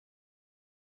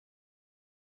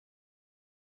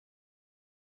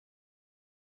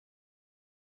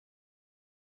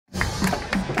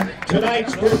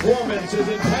Tonight's performance is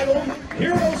entitled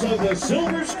Heroes of the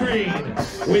Silver Screen.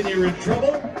 When you're in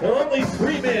trouble, there are only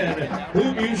 3 men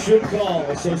whom you should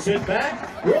call. So sit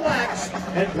back, relax,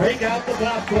 and break out the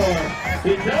popcorn.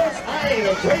 Because I ain't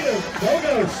afraid of no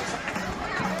ghost.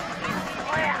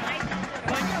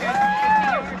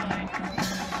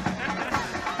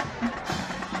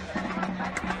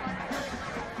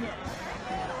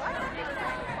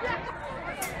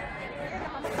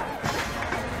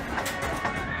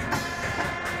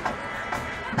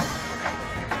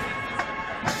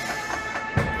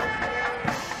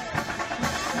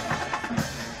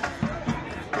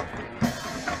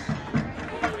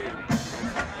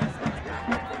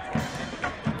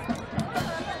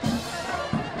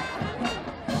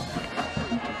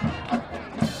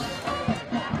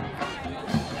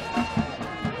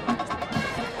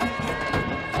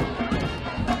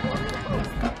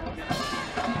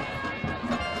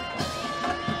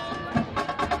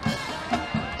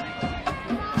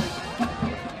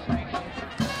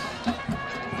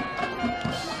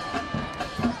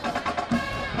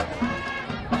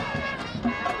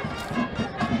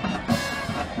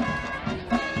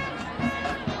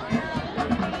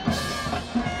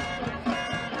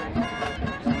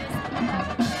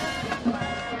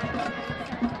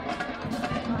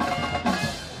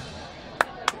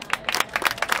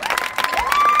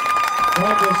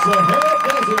 From the Sahara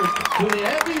Desert to the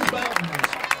Andes Mountains,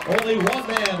 only one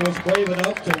man was brave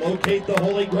enough to locate the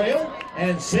Holy Grail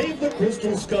and save the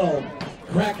Crystal Skull.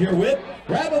 Crack your whip,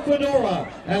 grab a fedora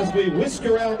as we whisk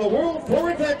around the world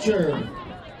for adventure.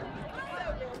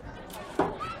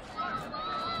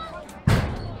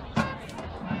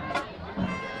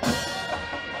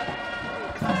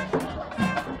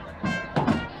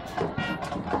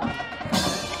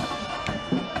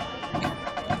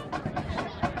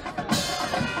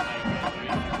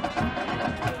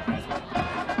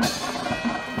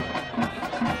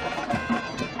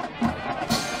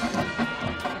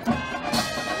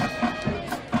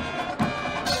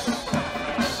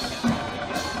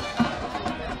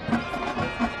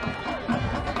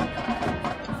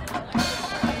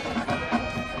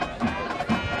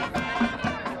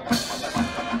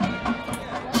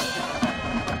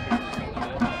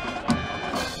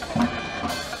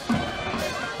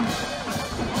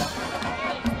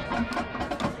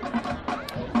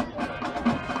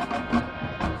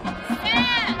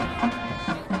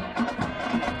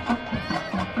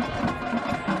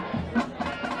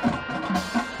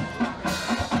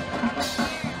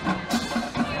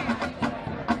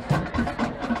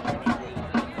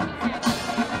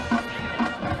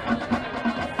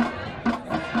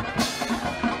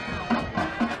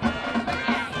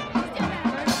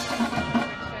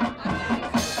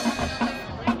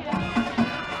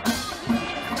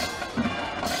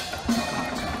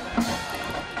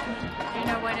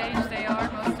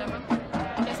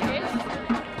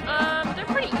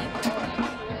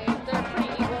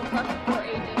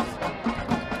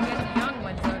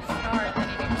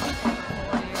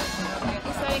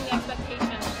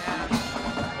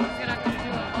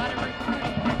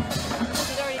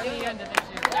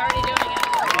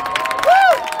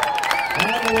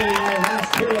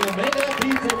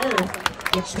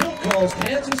 But still calls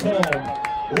Kansas home.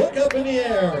 Look up in the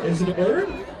air. Is it a bird?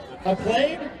 A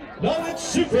plane? No, it's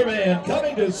Superman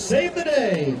coming to save the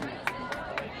day.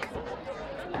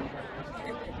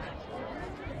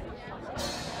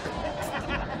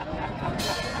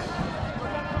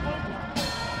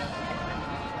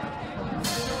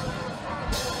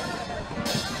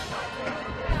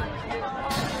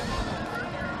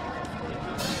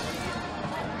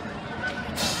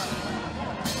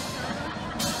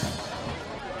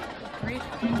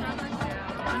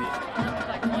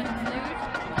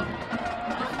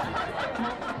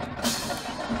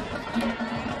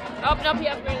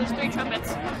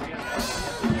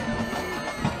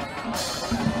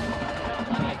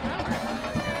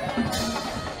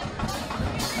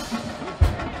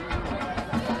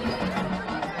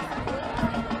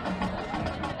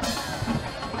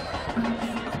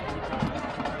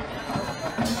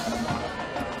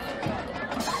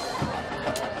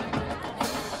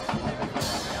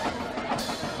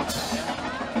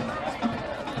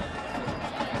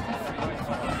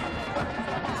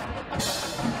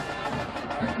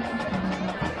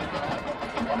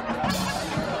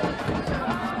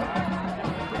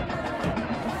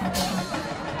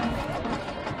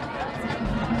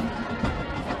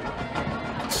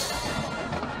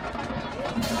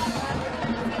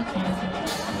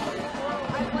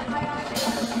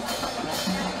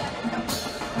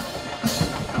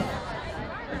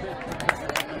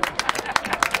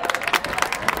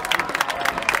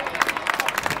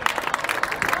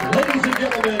 ladies and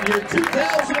gentlemen, your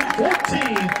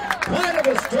 2014 Pride of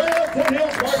Australia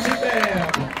Foothills Marching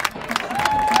Band.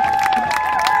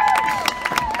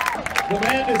 The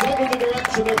band is under the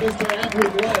direction of Mr. Andrew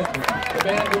Glenn. The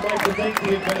band would like to thank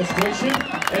the administration,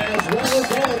 as well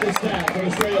as all the staff of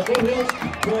Australia Foothills,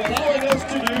 for allowing us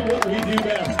to do what we do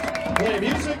best: play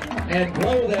music and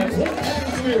grow that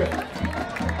Wolfpack spirit.